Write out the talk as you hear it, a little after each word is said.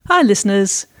Hi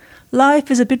listeners.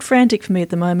 Life is a bit frantic for me at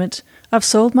the moment. I've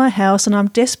sold my house and I'm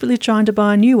desperately trying to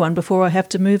buy a new one before I have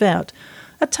to move out.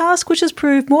 A task which has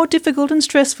proved more difficult and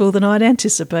stressful than I'd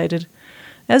anticipated.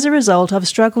 As a result, I've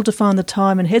struggled to find the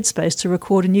time and headspace to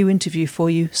record a new interview for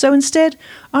you, so instead,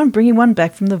 I'm bringing one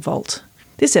back from the vault.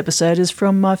 This episode is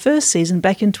from my first season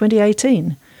back in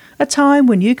 2018, a time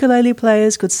when ukulele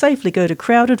players could safely go to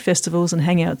crowded festivals and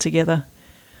hang out together.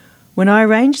 When I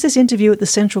arranged this interview at the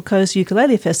Central Coast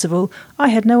Ukulele Festival, I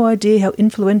had no idea how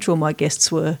influential my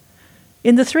guests were.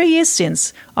 In the 3 years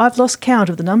since, I've lost count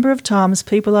of the number of times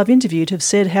people I've interviewed have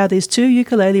said how these two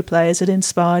ukulele players had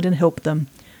inspired and helped them.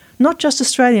 Not just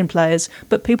Australian players,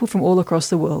 but people from all across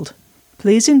the world.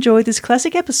 Please enjoy this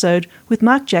classic episode with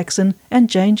Mark Jackson and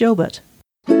Jane Gelbert.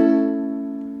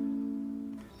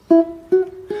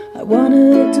 I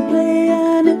wanted to play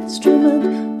an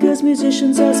instrument, 'cause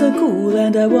musicians are so cool,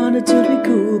 and I wanted to be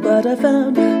cool, but I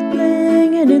found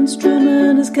playing an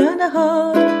instrument is kinda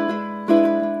hard.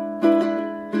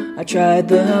 I tried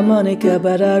the harmonica,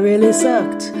 but I really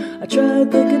sucked. I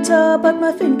tried the guitar, but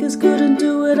my fingers couldn't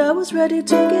do it. I was ready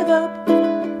to give up.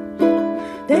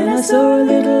 Then I saw a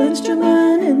little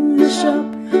instrument in the shop.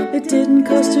 It didn't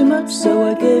cost too much, so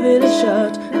I gave it a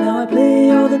shot. Now I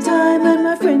play all the time, and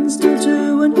my friends do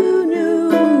too. And who knew?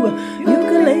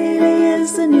 Ukulele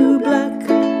is the new black.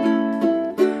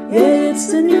 Yeah, it's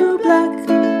the new black.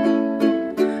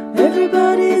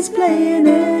 Everybody's playing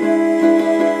it,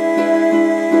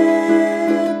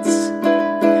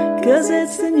 'cause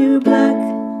it's the new black.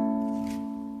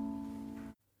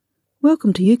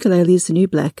 Welcome to Ukulele is the New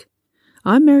Black.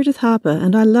 I'm Meredith Harper,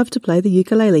 and I love to play the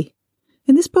ukulele.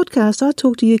 In this podcast, I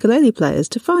talk to ukulele players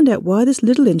to find out why this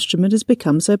little instrument has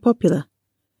become so popular.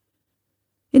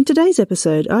 In today's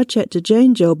episode, I chat to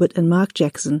Jane Gelbert and Mark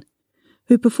Jackson,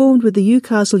 who performed with the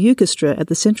Newcastle Ukestra at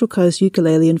the Central Coast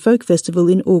Ukulele and Folk Festival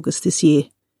in August this year.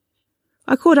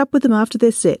 I caught up with them after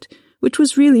their set, which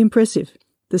was really impressive.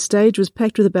 The stage was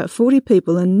packed with about 40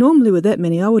 people, and normally with that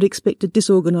many I would expect a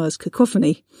disorganised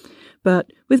cacophony. But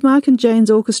with Mark and Jane's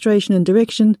orchestration and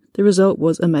direction, the result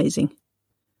was amazing.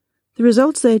 The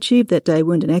results they achieved that day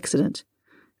weren't an accident.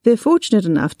 They're fortunate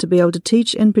enough to be able to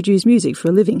teach and produce music for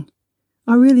a living.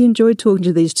 I really enjoyed talking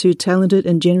to these two talented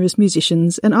and generous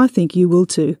musicians, and I think you will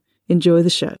too. Enjoy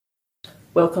the show.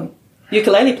 Welcome,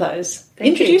 ukulele players.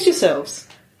 Introduce yourselves.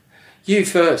 You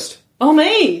first. Oh,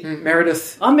 me?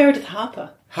 Meredith. I'm Meredith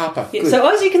Harper. Harper. Yeah, so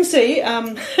as you can see,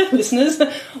 listeners,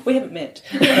 we haven't met.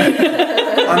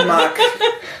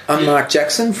 I'm Mark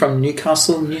Jackson from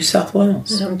Newcastle, New South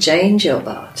Wales. And I'm Jane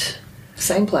Gelbart.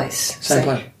 Same place. Same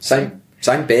place.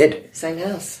 Same bed. Same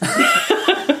house.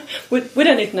 We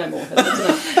don't need to know more. That's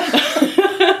enough.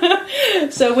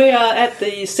 So we are at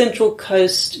the Central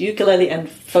Coast Ukulele and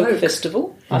Folk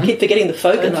Festival. I keep forgetting the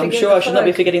folk, and I'm sure I should not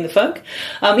be forgetting the folk.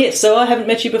 Yes, so I haven't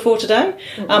met you before today,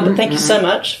 but thank you so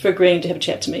much for agreeing to have a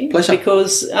chat to me. Pleasure.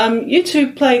 Because you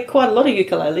two play quite a lot of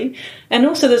ukulele, and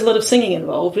also there's a lot of singing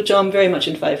involved, which I'm very much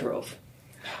in favour of.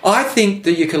 I think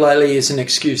the ukulele is an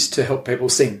excuse to help people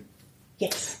sing.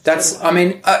 Yes.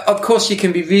 Of course you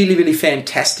can be really, really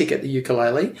fantastic at the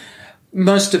ukulele.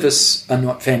 Most of us are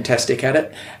not fantastic at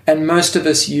it, and most of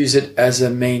us use it as a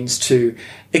means to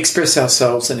express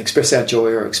ourselves and express our joy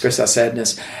or express our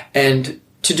sadness. And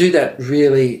to do that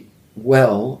really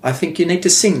well, I think you need to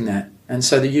sing that. And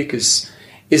so the uke is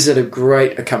a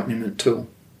great accompaniment tool.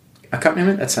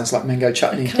 Accompaniment? That sounds like mango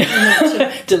chutney.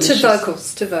 To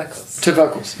vocals. To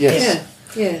vocals, yes.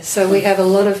 Yeah. So we have a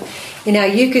lot of, in our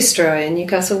Ukestra in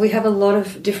Newcastle, we have a lot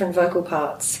of different vocal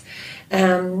parts.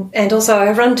 And also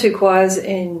I run two choirs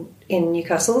in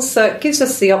Newcastle, so it gives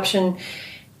us the option.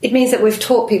 It means that we've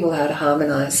taught people how to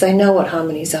harmonise. They know what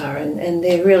harmonies are, and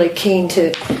they're really keen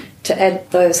to add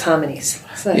those harmonies.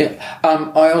 So. Yeah.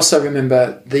 I also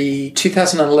remember the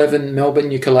 2011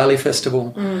 Melbourne Ukulele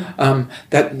Festival,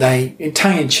 that they,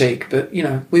 tongue-in-cheek, but,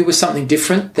 we were something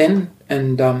different then,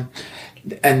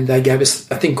 and they gave us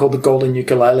a thing called the Golden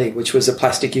Ukulele, which was a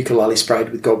plastic ukulele sprayed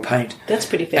with gold paint. That's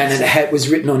pretty fancy. And it was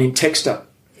written on in Texta,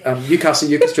 Newcastle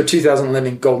Ukestra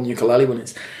 2011 Golden Ukulele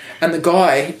winners. And the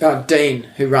guy, Dean,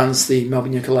 who runs the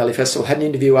Melbourne Ukulele Festival, had an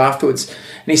interview afterwards.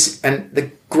 And the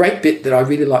great bit that I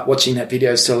really liked watching that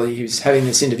video still, he was having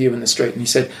this interview in the street, and he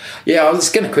said, I was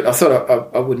going to quit. I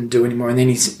thought I wouldn't do anymore. And then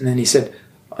he said,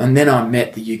 and then I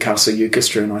met the Newcastle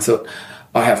Ukestra, and I thought,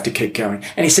 I have to keep going.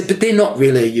 And he said, but they're not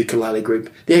really a ukulele group.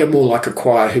 They're more like a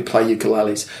choir who play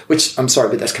ukuleles, which, I'm sorry,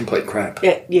 but that's complete crap.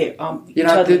 Yeah.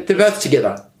 Totally. They're both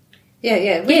together.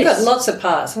 Yeah. We've got lots of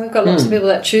parts, and we've got lots of people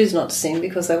that choose not to sing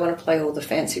because they want to play all the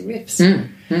fancy riffs.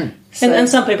 So, And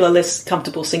some people are less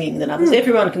comfortable singing than others.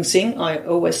 Everyone can sing. I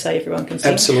always say everyone can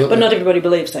sing. Absolutely. But not everybody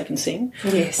believes they can sing.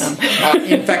 yes.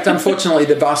 In fact, unfortunately,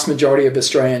 the vast majority of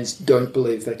Australians don't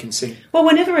believe they can sing. Well,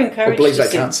 we're never encouraged Or believe to they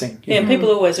sing. can't sing. Yeah,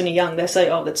 people always, when you're young, they say,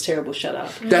 oh, that's terrible, shut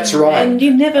up. That's right. And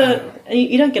you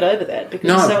don't get over that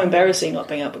because it's so embarrassing not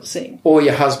being able to sing. Or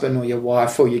your husband or your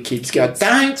wife or your kids go,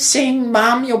 don't sing,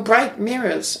 Mum, you'll break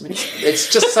mirrors. I mean, it's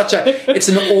just it's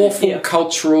an awful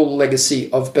cultural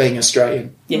legacy of being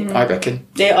Australian, I reckon.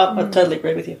 Yeah, I totally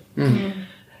agree with you.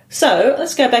 So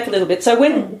let's go back a little bit. So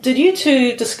when did you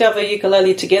two discover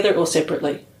ukulele together or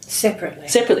separately? Separately.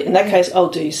 Separately. In that case, I'll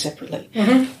do you separately.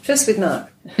 First with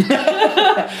Mark.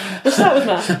 We'll start with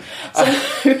Mark. So,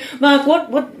 Mark,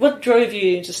 what drove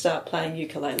you to start playing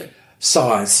ukulele?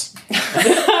 Size.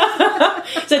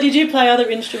 So did you play other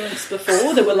instruments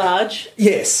before that were large?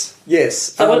 Yes.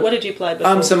 So what did you play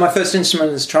before? So my first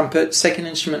instrument is trumpet, second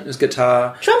instrument is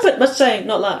guitar. Trumpet, let's say,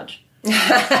 not large.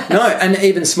 No, and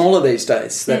even smaller these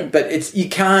days. But you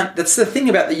can't. That's the thing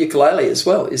about the ukulele as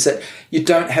well, is that you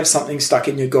don't have something stuck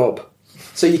in your gob,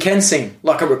 so you can sing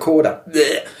like a recorder.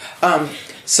 And I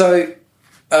started.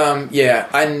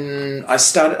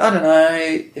 I don't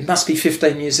know. It must be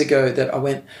 15 years ago that I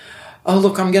went. Oh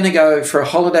look, I'm going to go for a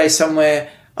holiday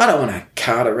somewhere. I don't want to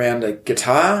cart around a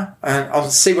guitar, and I'll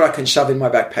see what I can shove in my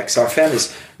backpack. So I found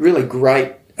this really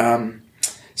great.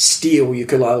 Steel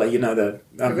ukulele, the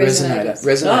resonator.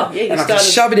 Oh, yeah, and I could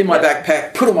shove it in my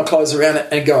backpack, put all my clothes around it,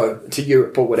 and go to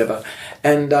Europe or whatever.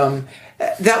 And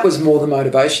that was more the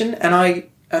motivation. And I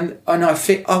went,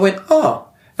 oh.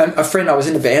 And a friend I was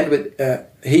in a band with,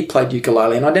 he played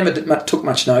ukulele, and I never took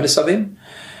much notice of him.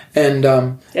 And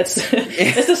that's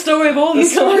the story of all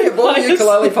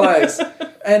ukulele players.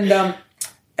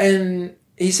 And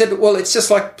he said, well, it's just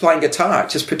like playing guitar.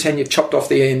 Just pretend you've chopped off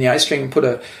the E and the A string and put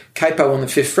a capo on the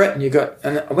 5th fret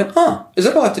and I went, oh, is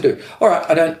that all I have to do? All right,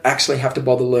 I don't actually have to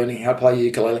bother learning how to play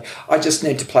ukulele. I just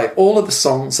need to play all of the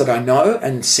songs that I know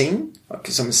and sing,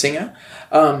 because I'm a singer.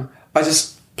 I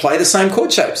just play the same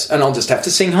chord shapes and I'll just have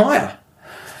to sing higher.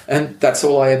 And that's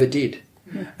all I ever did.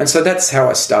 And so that's how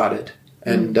I started.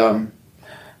 And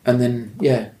then,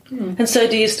 yeah. And so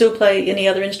do you still play any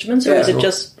other instruments or is it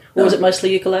just... Or was it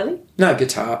mostly ukulele? No,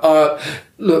 guitar.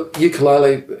 Look,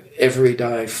 ukulele every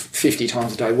day, 50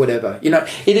 times a day, whatever.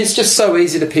 It is just so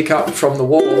easy to pick up from the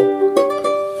wall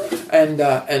and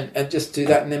just do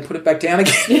that and then put it back down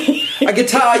again. A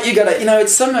guitar, you got to,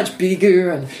 it's so much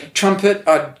bigger. And trumpet,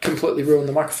 I'd completely ruin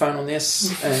the microphone on this.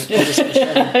 And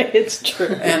it's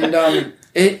true. And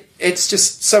it's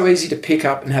just so easy to pick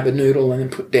up and have a noodle and then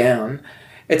put down.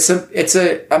 It's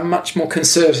a much more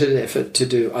concerted effort to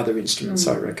do other instruments,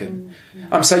 I reckon.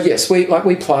 So yes,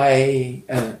 we play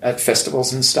at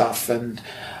festivals and stuff, and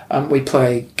we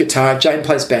play guitar. Jane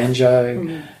plays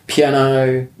banjo,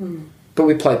 piano, but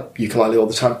we play ukulele all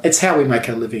the time. It's how we make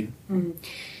our living.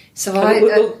 So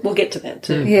we'll get to that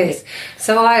too. Yes.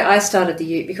 So I started the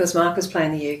uke because Mark was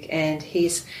playing the uke and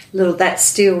his that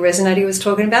steel resonator he was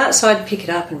talking about. So I'd pick it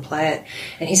up and play it.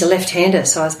 And he's a left-hander,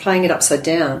 so I was playing it upside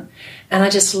down. And I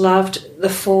just loved the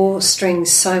 4 strings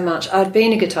so much. I'd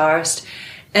been a guitarist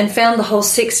and found the whole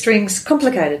 6 strings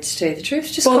complicated, to tell you the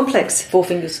truth, just complex. 4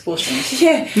 fingers, 4 strings.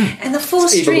 Yeah, and the 4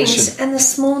 strings evolution. and the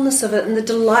smallness of it and the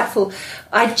delightful.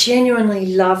 I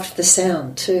genuinely loved the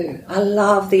sound too. I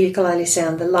love the ukulele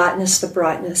sound, the lightness, the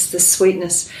brightness, the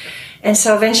sweetness. And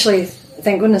so eventually,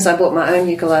 thank goodness, I bought my own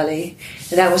ukulele.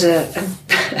 That was a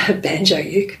banjo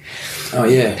uke. Oh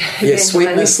yeah,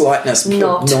 sweetness, lightness,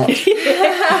 not.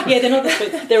 Yeah, they're not the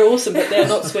sweet. They're awesome, but they're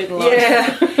not sweet and light.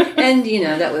 Yeah, and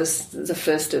that was the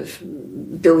first of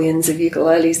billions of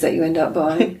ukuleles that you end up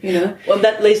buying. Well,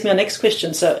 that leads me on next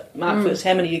question. So, Mark, first,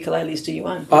 how many ukuleles do you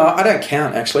own? I don't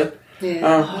count actually.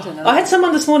 Yeah, I don't know. I had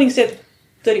someone this morning said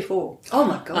 34. Oh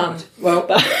my god!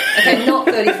 Okay, not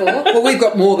 34. Well, we've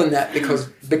got more than that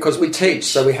because we teach,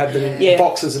 so we have them in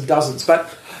boxes of dozens.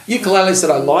 But ukuleles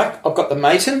that I like, I've got the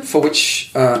Maton, for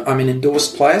which I'm an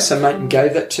endorsed player, so Maton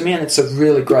gave that to me, and it's a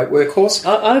really great workhorse.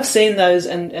 I've seen those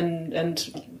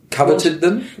and coveted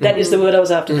them. That is the word I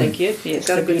was after, thank you. Yes,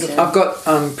 they're beautiful. I've got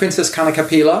Princess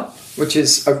Kanakapila, which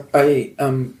is a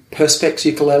Perspex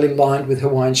ukulele lined with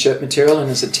Hawaiian shirt material and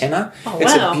is a tenor. Oh, wow.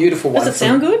 It's a beautiful one. Does it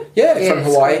sound good? Yeah, from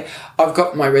Hawaii. I've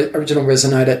got my original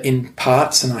resonator in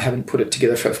parts and I haven't put it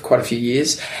together for quite a few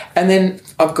years. And then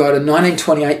I've got a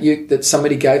 1928 uke that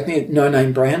somebody gave me, a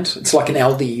no-name brand. It's like an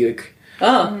Aldi uke.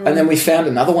 Oh. And then we found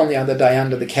another one the other day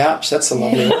under the couch. That's a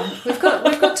lovely one. We've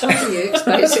got tons of ukes,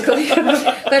 basically.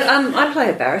 But I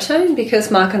play a baritone because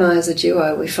Mark and I as a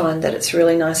duo, we find that it's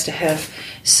really nice to have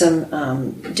some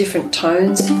different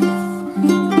tones.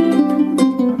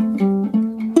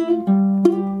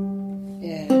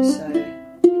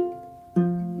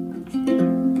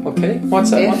 What's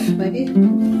that F, one? maybe.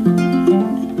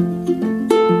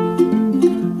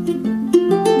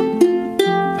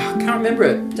 I can't remember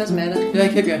it. Doesn't matter. Yeah,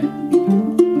 keep going.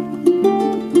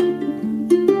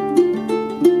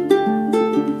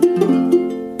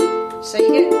 So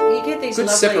you get these Good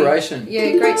lovely separation.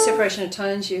 Yeah, great separation of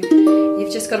tones.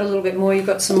 You've just got a little bit more. You've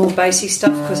got some more bassy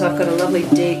stuff because I've got a lovely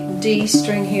D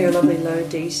string here, a lovely low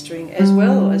D string, as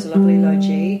well as a lovely low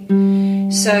G.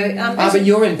 So, But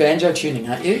you're in banjo tuning,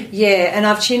 aren't you? yeah, and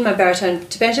I've tuned my baritone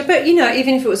to banjo. But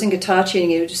even if it was in guitar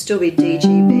tuning, it would still be D, G,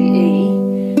 B,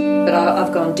 E. But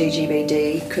I've gone D, G, B,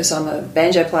 D because I'm a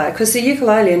banjo player. Because the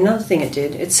ukulele, another thing it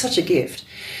did, it's such a gift,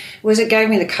 was it gave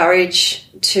me the courage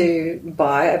to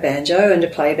buy a banjo and to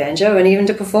play banjo and even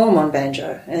to perform on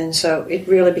banjo. And so it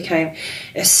really became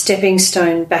a stepping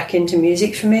stone back into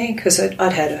music for me because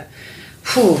I'd had a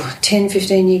 10,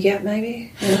 15 year gap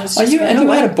maybe. And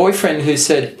I had a boyfriend who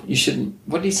said you shouldn't.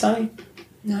 What did he say?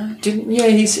 No.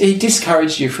 He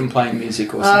discouraged you from playing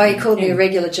music or something. Oh, he called me a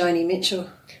regular Joni Mitchell.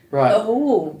 Right.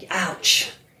 Oh.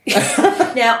 Ouch.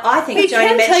 Now, I think You Joni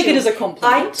can Mitchell... take it as a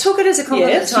compliment. I took it as a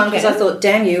compliment Yes, at the time you because I can. thought,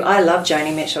 damn you, I love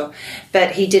Joni Mitchell.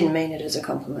 But he didn't mean it as a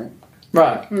compliment.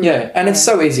 Right. Yeah. And it's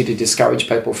so easy to discourage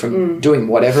people from doing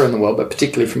whatever in the world, but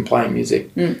particularly from playing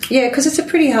music. Yeah, because it's a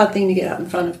pretty hard thing to get up in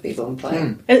front of people and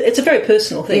play. It's a very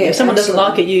personal thing. Yeah, If someone doesn't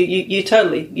like absolutely. it, you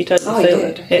totally Oh, feel yeah,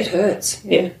 it. it hurts.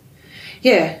 Yeah.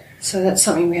 Yeah, so that's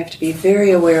something we have to be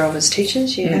very aware of as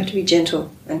teachers. You have to be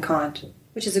gentle and kind,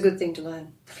 which is a good thing to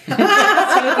learn. It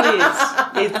totally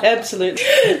is. It, absolutely.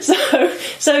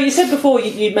 So you said before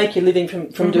you make your living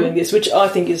from doing this, which I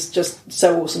think is just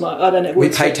so awesome. I don't know. We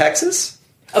pay taxes?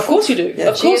 Of course you do.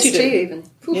 Of course you GST do. even.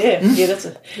 Yeah, that's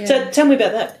it. So tell me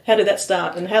about that. How did that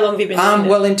start, and how long have you been doing it?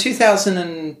 Well, in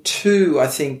 2002, I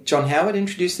think John Howard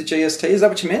introduced the GST. Is that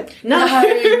what you meant? No,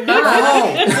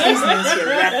 Oh. business, you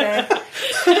ratbag.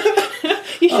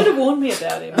 You should have warned me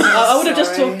about him. I would have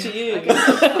just Sorry. talked to you.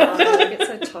 I get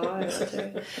so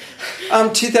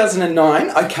tired. 2009,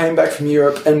 I came back from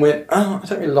Europe and went, I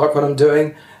don't really like what I'm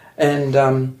doing. And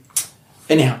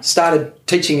anyhow, started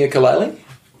teaching ukulele.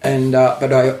 And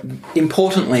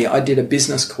importantly, I did a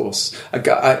business course.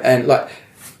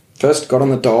 First got on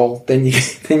the dole, then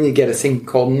you get a thing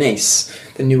called NICE,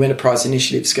 the New Enterprise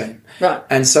Initiative Scheme. Right.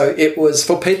 And so it was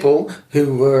for people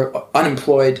who were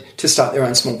unemployed to start their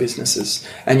own small businesses.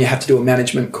 And you have to do a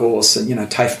management course and,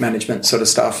 TAFE management sort of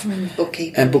stuff.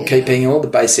 Bookkeeping. And bookkeeping and all the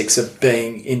basics of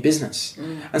being in business.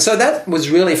 And so that was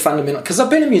really fundamental because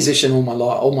I've been a musician all my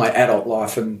life, all my adult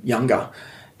life and younger.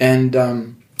 And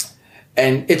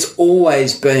it's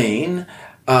always been...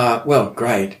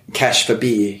 great, cash for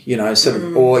beer,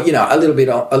 or a little bit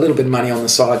of money on the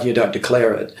side. You don't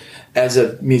declare it as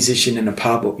a musician in a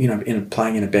pub, or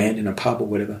playing in a band in a pub or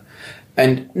whatever,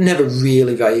 and never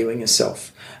really valuing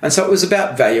yourself. And so it was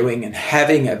about valuing and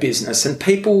having a business. And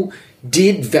people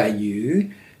did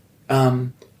value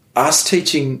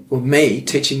me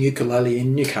teaching ukulele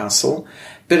in Newcastle,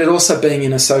 but it also being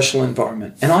in a social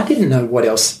environment. And I didn't know what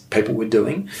else people were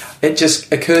doing. It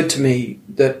just occurred to me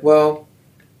that,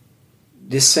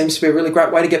 this seems to be a really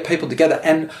great way to get people together.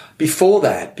 And before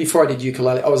I did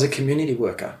ukulele, I was a community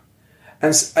worker.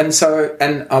 And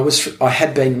I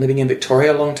had been living in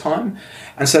Victoria a long time.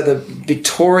 And so the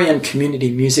Victorian community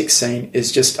music scene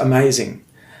is just amazing.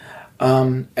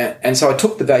 And so I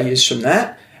took the values from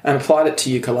that and applied it to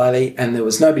ukulele, and there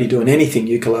was nobody doing anything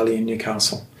ukulele in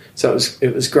Newcastle. So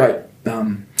it was great.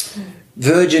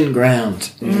 Virgin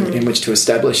ground in which to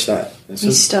establish that.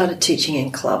 You started teaching in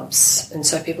clubs, and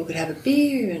so people could have a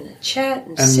beer and a chat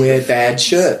and wear bad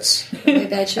shirts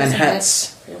and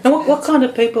hats. And what kind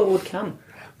of people would come?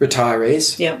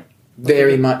 Retirees. Yeah.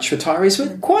 Very much retirees.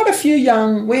 With quite a few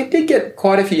we did get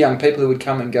quite a few young people who would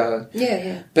come and go.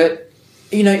 Yeah. But,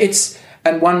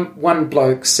 and one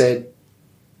bloke said,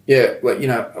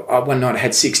 one night I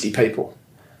had 60 people.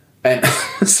 And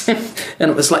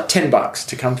it was like $10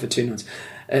 to come for 2 nights,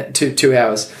 2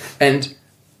 hours. And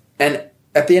at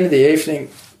the end of the evening,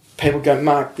 people go,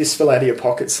 Mark, this fell out of your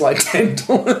pockets like $10.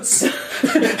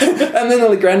 And then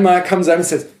the grandma comes over and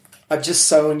says, I've just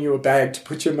sewn you a bag to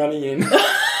put your money in.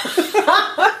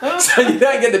 So you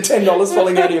don't get the $10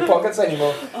 falling out of your pockets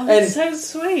anymore. Oh, that's so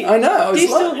sweet. I know. Do you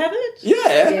still have it?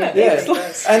 Yeah.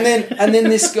 And then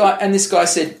this guy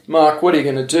said, Mark, what are you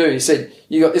going to do? He said,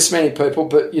 you got this many people,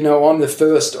 but I'm the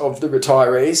first of the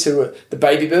retirees who are the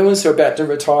baby boomers who are about to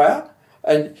retire,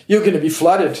 and you're going to be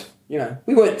flooded.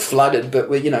 we weren't flooded, but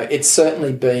it's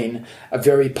certainly been a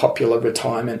very popular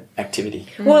retirement activity.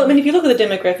 Well, I mean, if you look at the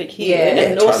demographic here,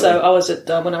 and totally. also I was at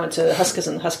when I went to Huskers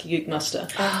and Husky Ute Muster,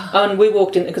 and we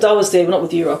walked in because I was there not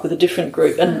with UROC, with a different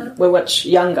group, and we're much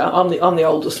younger. I'm the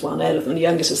oldest one out of them. The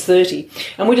youngest is 30,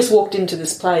 and we just walked into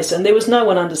this place, and there was no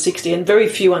one under 60, and very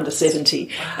few under 70,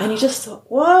 and you just thought,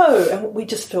 whoa, and we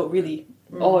just felt really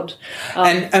odd.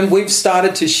 And we've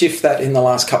started to shift that in the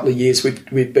last couple of years.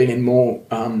 We've been in more,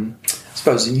 I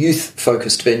suppose,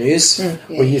 youth-focused venues,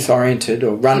 or youth-oriented,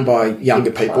 or run by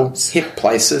younger people, hip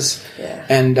places. Yeah.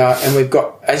 And we've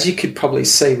got, as you could probably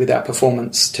see with our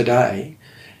performance today,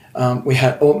 we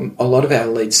had a lot of our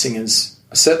lead singers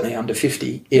are certainly under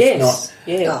 50,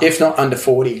 if not under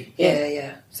 40.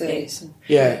 Yeah. 30s.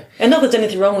 Yeah. And not that there's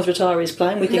anything wrong with retirees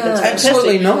playing. We think that's fantastic.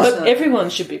 Absolutely not. But everyone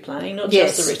should be playing, not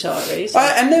just the retirees.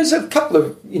 And there's a couple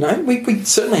of, we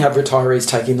certainly have retirees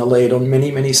taking the lead on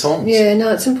many, many songs. Yeah,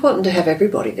 no, it's important to have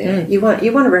everybody there. You want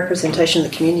a representation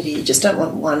of the community. You just don't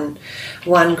want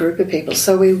one group of people.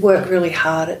 So we work really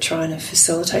hard at trying to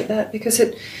facilitate that, because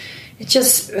it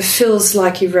just feels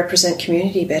like you represent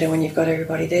community better when you've got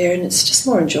everybody there, and it's just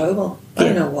more enjoyable. I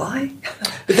don't know why.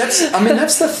 But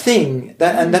that's the thing,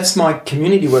 and that's my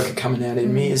community worker coming out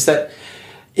in me, is that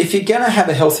if you're going to have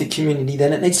a healthy community,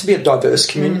 then it needs to be a diverse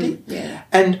community. Yeah.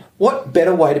 And what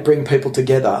better way to bring people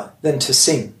together than to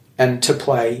sing and to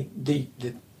play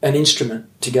an instrument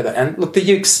together? And look, the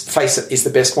ukes, face it, is the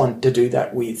best one to do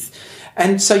that with.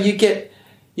 And so you get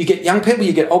young people,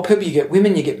 you get old people, you get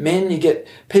women, you get men, you get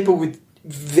people with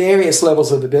various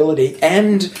levels of ability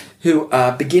and who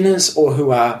are beginners or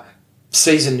who are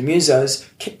seasoned musos.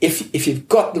 If you've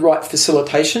got the right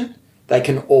facilitation, they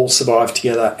can all survive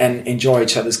together and enjoy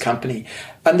each other's company.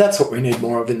 And that's what we need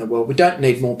more of in the world. We don't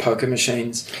need more poker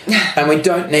machines and we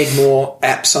don't need more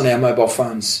apps on our mobile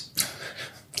phones.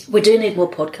 We do need more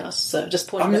podcasts, so just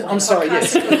point I'm sorry,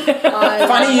 yes.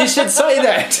 Funny you should say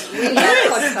that. We love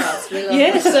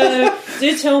podcasts. So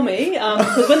do tell me,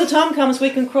 because when the time comes we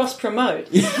can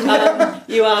cross-promote.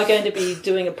 You are going to be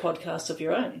doing a podcast of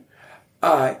your own.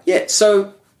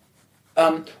 So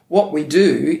what we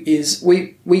do is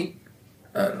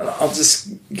I'll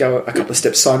just go a couple of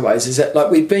steps sideways, is that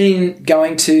we've been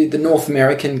going to the North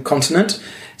American continent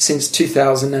since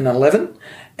 2011,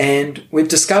 and we've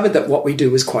discovered that what we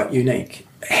do is quite unique.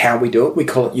 How we do it, we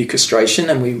call it Ukestration,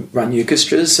 and we run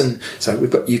Ukestras, and so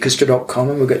we've got ukestra.com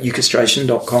and we've got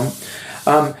ukestration.com.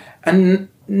 And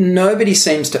nobody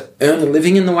seems to earn a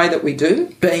living in the way that we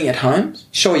do, being at home.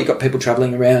 Sure, you've got people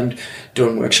travelling around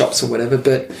doing workshops or whatever,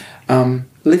 but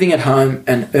living at home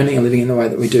and earning a living in the way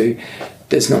that we do,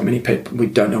 there's not many people. We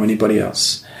don't know anybody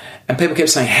else. And people kept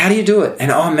saying, how do you do it?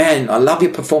 And, oh, man, I love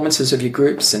your performances of your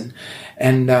groups, and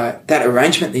that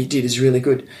arrangement that you did is really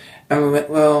good. And we went,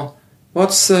 well, what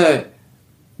are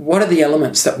the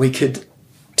elements that we could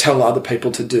tell other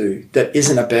people to do that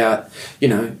isn't about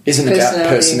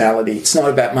personality. It's not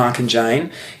about Mark and Jane.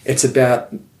 It's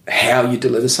about how you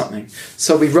deliver something.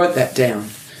 So we wrote that down,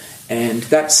 and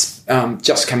that's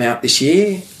just come out this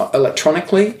year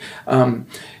electronically.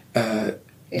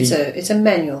 It's a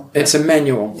manual. It's a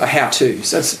manual, a how-to.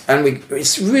 So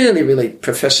it's really, really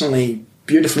professionally,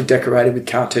 beautifully decorated with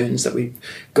cartoons that we've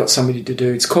got somebody to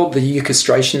do. It's called the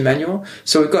Ukestration Manual.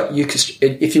 So we've got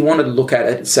if you wanted to look at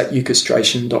it, it's at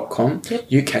ukestration.com. Yep.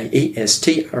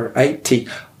 UKESTRATION.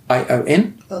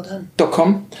 Well done.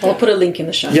 .com. I'll put a link in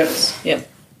the show notes. Yep.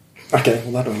 Okay,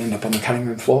 well that'll end up on the cutting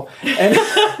room floor. And,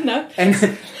 no.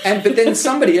 But then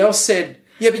somebody else said,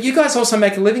 yeah, but you guys also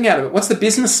make a living out of it. What's the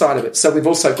business side of it? So we've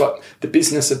also got the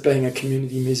business of being a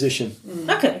community musician.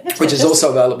 Okay. Which is also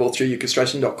available through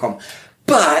ukestration.com.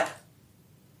 But,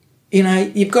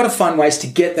 you've got to find ways to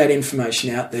get that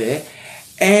information out there.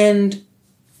 And,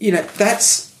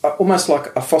 that's almost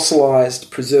like a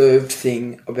fossilised, preserved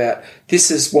thing about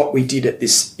this is what we did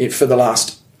for the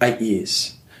last 8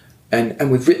 years.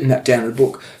 And we've written that down in the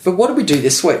book. But what do we do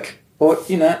this week? Or,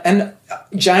 and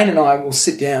Jane and I will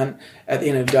sit down at the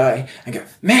end of the day and go,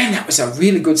 man, that was a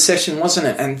really good session, wasn't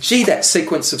it? And gee, that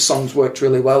sequence of songs worked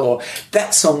really well, or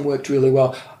that song worked really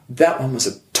well. That one was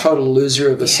a total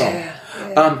loser of a song.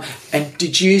 Yeah. And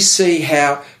did you see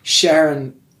how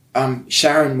Sharon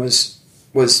was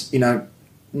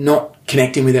not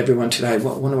connecting with everyone today? I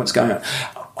wonder what's going on.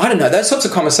 I don't know. Those sorts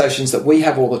of conversations that we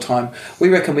have all the time, we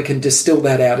reckon we can distill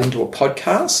that out into a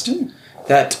podcast.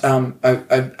 That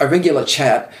a regular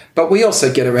chat, but we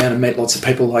also get around and meet lots of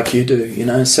people like you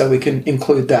do, so we can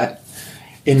include that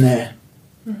in there.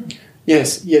 Mm-hmm.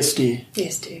 Yes, dear.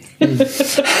 Yes, dear.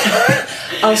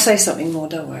 I'll say something more,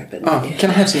 don't worry. But can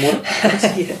I have some water?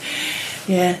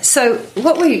 Yeah. So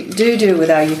what we do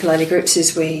with our ukulele groups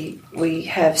is we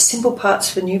have simple parts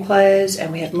for new players,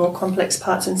 and we have more complex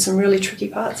parts and some really tricky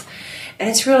parts. And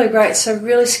it's really great. So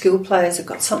really skilled players have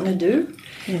got something to do.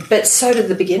 But so do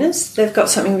the beginners. They've got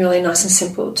something really nice and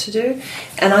simple to do.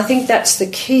 And I think that's the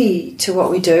key to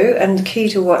what we do, and the key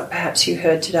to what perhaps you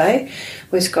heard today.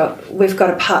 We've got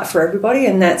a part for everybody,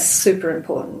 and that's super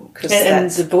important. And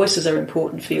the voices are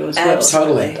important for you as well.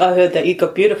 Absolutely. I heard that you've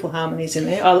got beautiful harmonies in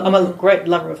there. I'm a great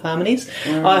lover of harmonies.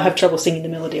 I have trouble singing the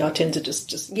melody. I tend to just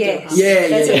do it.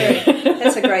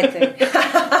 That's a great thing.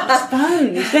 It's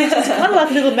fun. It's kind of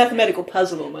like a little mathematical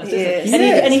puzzle almost, isn't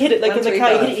it? And you hit it like in the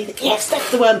car. You think, yes, that's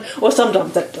the one. Or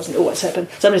sometimes that doesn't always happen.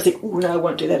 Sometimes you think, oh no, I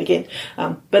won't do that again.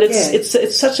 But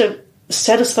it's such a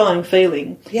satisfying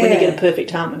feeling when you get a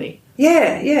perfect harmony.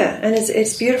 Yeah, and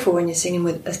it's beautiful when you're singing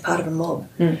as part of a mob.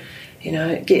 You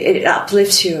know, it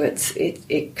uplifts you.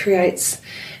 It creates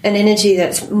an energy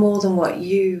that's more than what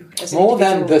you as more an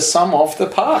than the sum of the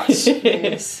parts.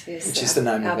 yes, which is the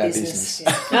name of our business.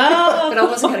 Yeah. But I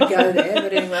wasn't going to go there.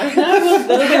 But anyway, that'll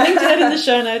be linked out in the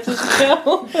show notes as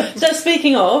well. So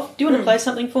speaking of, do you want to play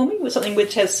something for me? With something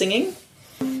which has singing?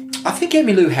 I think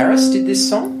Emmylou Harris did this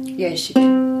song. Yeah, she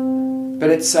did. But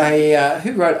it's a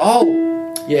who wrote?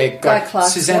 Guy Clark.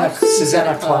 Susanna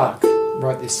Clark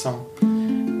wrote this song.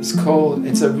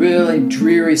 It's a really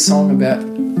dreary song about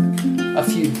a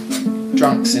few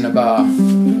drunks in a bar,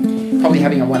 probably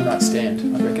having a one-night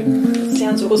stand, I reckon.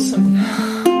 Sounds awesome.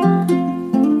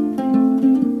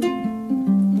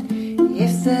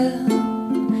 If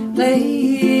they'll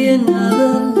play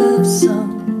another love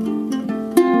song,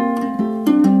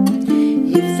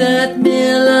 if that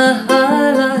Miller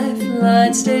High Life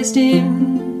light stays dim,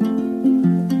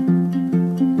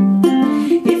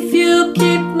 if you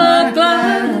keep my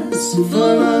glass full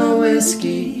of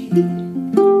whiskey,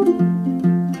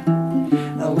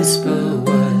 I whisper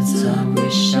words I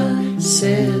wish I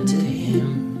said to him.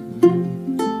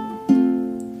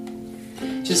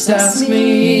 Just ask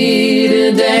me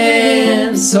to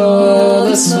dance all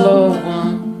the slow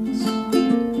ones,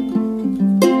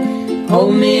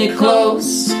 hold me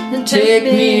close and take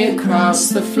me across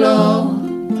the floor.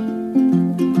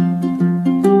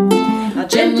 I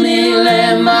gently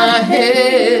lay my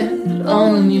head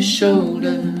on your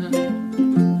shoulder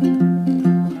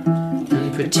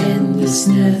and pretend this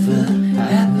never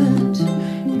happened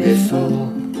before.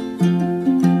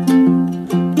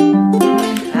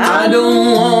 I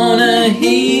don't wanna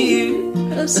hear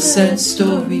a sad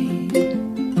story.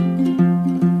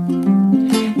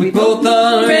 We both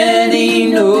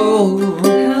already know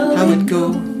how it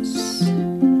goes.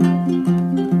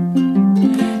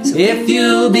 So if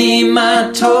you'll be my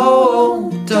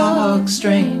tall, dark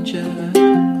stranger,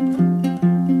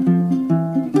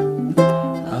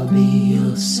 I'll be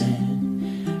your sand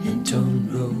and tone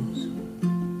rose.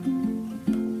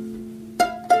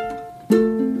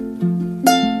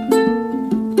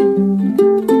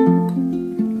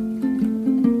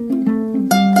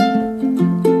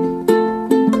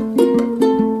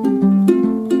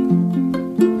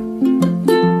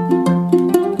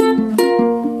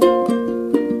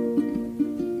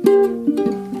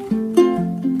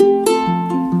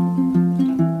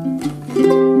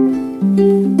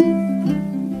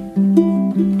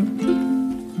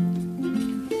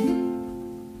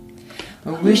 I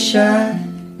wish I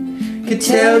could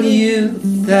tell you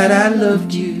that I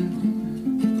loved you.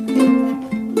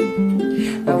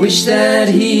 I wish that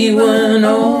he weren't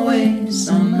always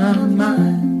on my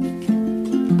mind.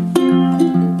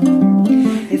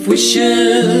 If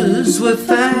wishes were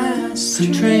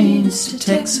fast trains to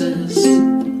Texas,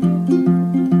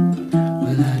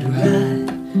 well, I'd ride,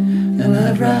 and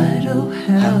I'd ride, oh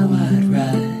how I'd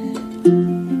ride.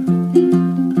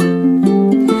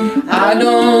 I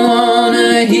don't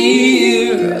wanna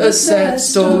hear a sad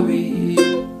story.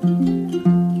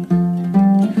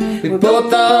 We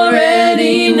both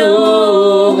already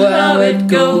know how it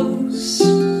goes.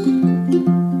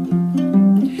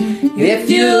 If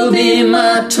you'll be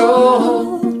my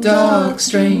tall, dark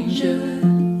stranger,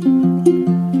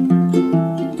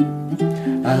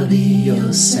 I'll be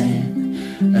your San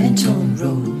Antone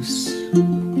Rose.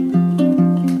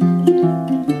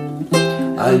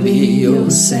 I'll be your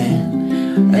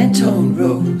San Antone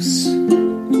Rose.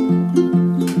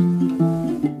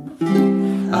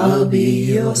 I'll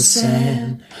be your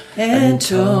San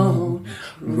Antone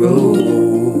Rose.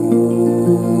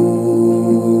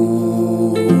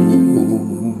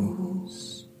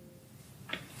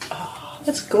 Oh,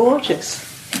 that's gorgeous.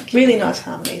 Thank Really nice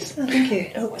harmonies. Oh, thank you.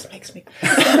 It always makes me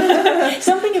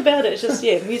something about it. It's just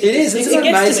music. It is. It's an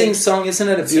amazing song, isn't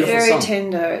it? A beautiful It's very song.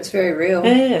 tender. It's very real.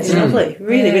 Yeah, it's lovely.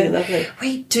 Really lovely.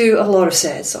 We do a lot of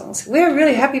sad songs. We're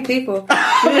really happy people.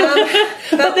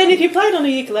 But then if you play it on a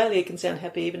ukulele, it can sound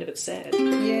happy even if it's sad.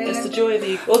 Yeah. That's the joy of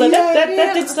the ukulele. Although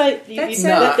that did say that did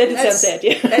sound sad.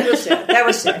 Yeah, That was sad. That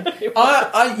was sad.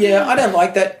 I don't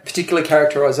like that particular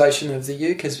characterisation of the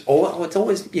uke because it's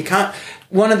always you can't.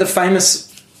 One of the famous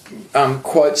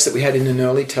quotes that we had in an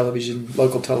early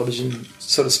local television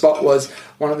sort of spot was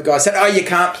one of the guys said, "Oh, you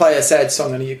can't play a sad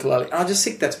song on a ukulele." And I just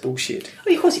think that's bullshit.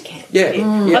 Well, of course you can. Yeah.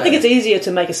 Yeah. I think it's easier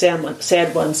to make a sad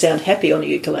one sound happy on a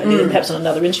ukulele than perhaps on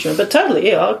another instrument. But totally,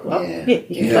 you can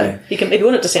play. You can, if you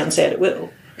want it to sound sad, it will.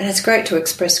 And it's great to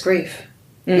express grief.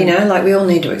 You know, like we all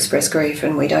need to express grief,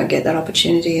 and we don't get that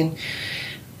opportunity.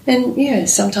 And yeah,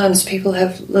 sometimes people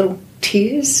have little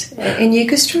tears in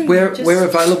Euchestra. We're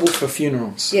available for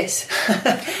funerals. Yes.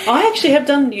 I actually have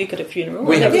done uke at a funeral.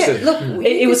 We have too. Look,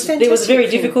 It was a very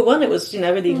difficult one. It was,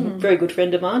 really very good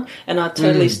friend of mine, and I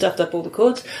totally stuffed up all the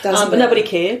chords. But nobody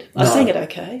cared. I sang it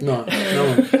okay. No.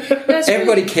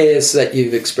 Everybody cares that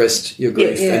you've expressed your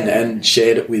grief and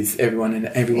shared it with everyone, and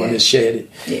everyone has shared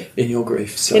it in your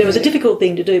grief. So it was a difficult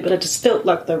thing to do, but it just felt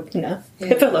like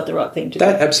it felt like the right thing to do.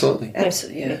 Absolutely.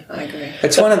 Absolutely, yeah, I agree.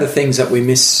 It's one of the things that we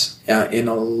miss in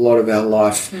a lot of our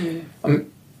life.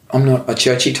 I'm not a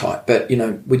churchy type, but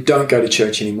we don't go to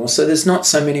church anymore, so there's not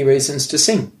so many reasons to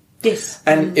sing. Yes.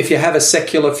 And if you have a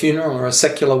secular funeral or a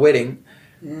secular wedding,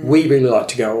 we really like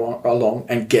to go along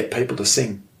and get people to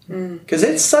sing. Because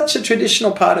it's such a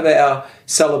traditional part of our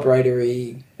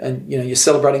celebratory, and you're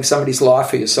celebrating somebody's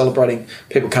life, or you're celebrating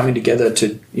people coming together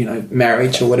to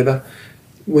marriage or whatever.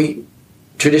 We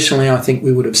traditionally, I think,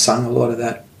 we would have sung a lot of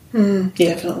that.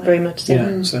 Definitely, very much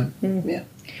so. Yeah.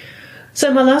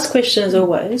 So my last question, as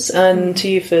always, and to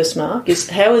you first, Mark, is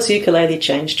how has ukulele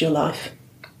changed your life?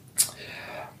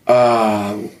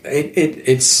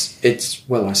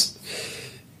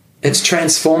 It's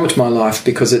transformed my life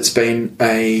because it's been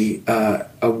a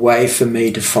way for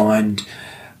me to find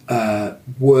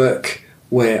work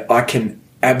where I can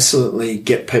absolutely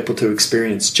get people to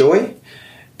experience joy,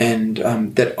 and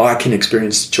that I can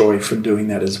experience joy from doing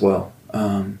that as well.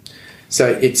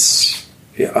 So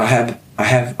I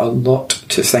have a lot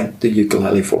to thank the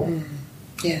ukulele for.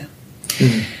 Yeah.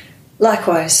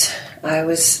 Likewise, I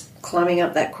was climbing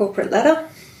up that corporate ladder,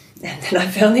 and then I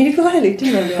found the ukulele,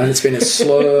 didn't I? And it's been a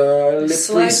slow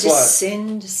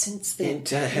descend since then.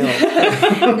 Into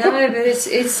hell. No, but it's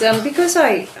because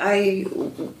I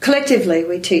collectively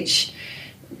we teach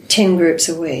 10 groups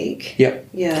a week. Yep.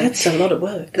 Yeah. That's a lot of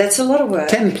work.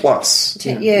 10 plus.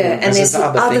 10, and there's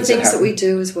other things that we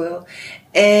do as well.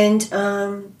 And,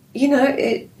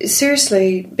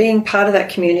 seriously, being part of that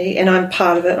community, and I'm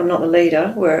part of it, I'm not the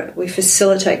leader, where we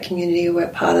facilitate community, we're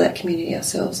part of that community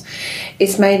ourselves,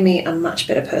 it's made me a much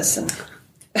better person.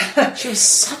 She was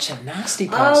such a nasty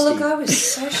pasty. Oh, look, I was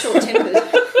so short-tempered.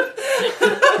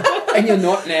 And you're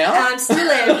not now? I'm still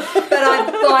am, but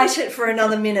I bite it for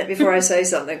another minute before I say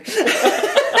something.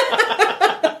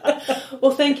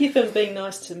 Well, thank you for being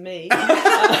nice to me.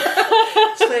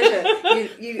 It's a pleasure.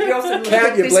 You often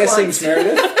count your blessings,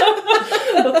 Meredith.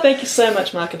 Well, thank you so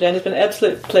much, Mark and Dan. It's been an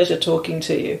absolute pleasure talking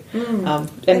to you.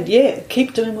 And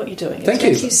keep doing what you're doing. Thank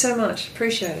you. Thank you so much.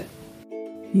 Appreciate it.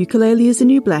 Ukulele is the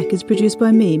New Black is produced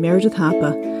by me, Meredith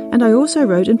Harper, and I also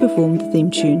wrote and performed the theme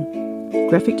tune.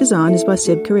 Graphic design is by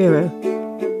Seb Carrero.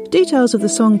 Details of the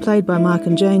song played by Mark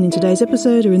and Jane in today's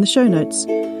episode are in the show notes,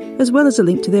 as well as a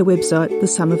link to their website, The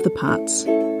Sum of the Parts.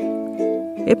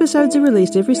 Episodes are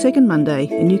released every second Monday,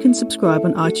 and you can subscribe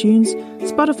on iTunes,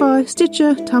 Spotify,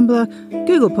 Stitcher, Tumblr,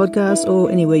 Google Podcasts,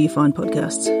 or anywhere you find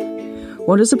podcasts.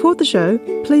 Want to support the show?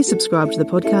 Please subscribe to the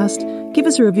podcast, give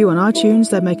us a review on iTunes,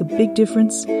 they make a big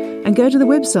difference, and go to the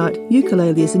website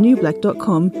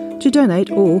ukuleleisthenewblack.com to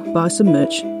donate or buy some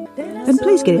merch. And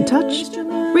please get in touch.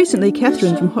 Recently,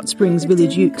 Catherine from Hot Springs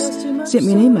Village Ukes sent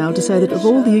me an email to say that of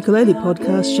all the ukulele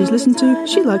podcasts she's listened to,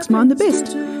 she likes mine the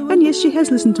best. And yes, she has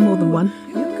listened to more than one.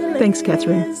 Thanks,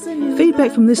 Catherine.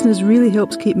 Feedback from listeners really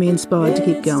helps keep me inspired to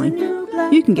keep going.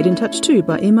 You can get in touch too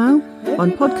by email,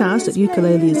 on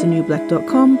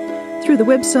podcast@ukuleleisthenewblack.com, through the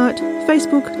website,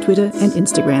 Facebook, Twitter and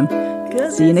Instagram.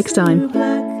 See you next time.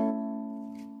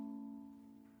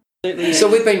 So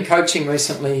we've been coaching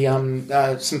recently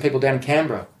some people down in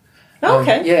Canberra. Oh,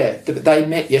 okay. Yeah, they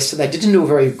met yesterday. They didn't do a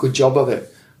very good job of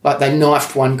it. Like they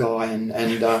knifed one guy and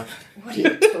What are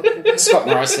you talking about? Scott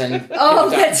Morrison. Oh,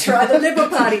 that's right, the Liberal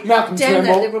Party. Malcolm Damn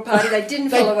Turnbull. that Liberal Party. They didn't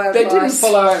follow our They advice.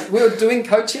 didn't follow. We were doing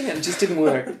coaching and it just didn't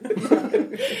work.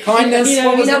 Kindness. You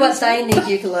know what? They need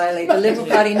ukulele. The Liberal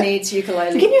Party needs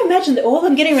ukulele. Can you imagine all of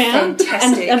them getting around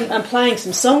Fantastic. and playing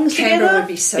some songs Canberra together? would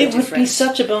be so It different. would be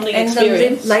such a bonding And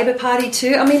experience. the Labor Party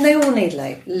too. I mean, they all need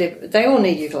they all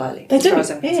need ukulele. They as do. far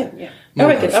as I'm Yeah. concerned.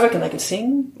 I reckon they can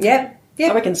sing. Yep.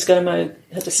 I reckon ScoMo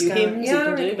has a few ScoMo. hymns Yeah, he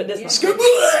can I do, reckon, but there's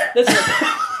yeah.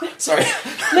 not. Sorry.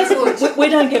 We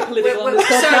don't get political on this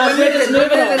Sorry, podcast. we're We're just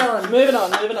moving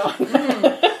on. moving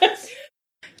on.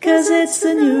 'Cause it's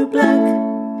the new black.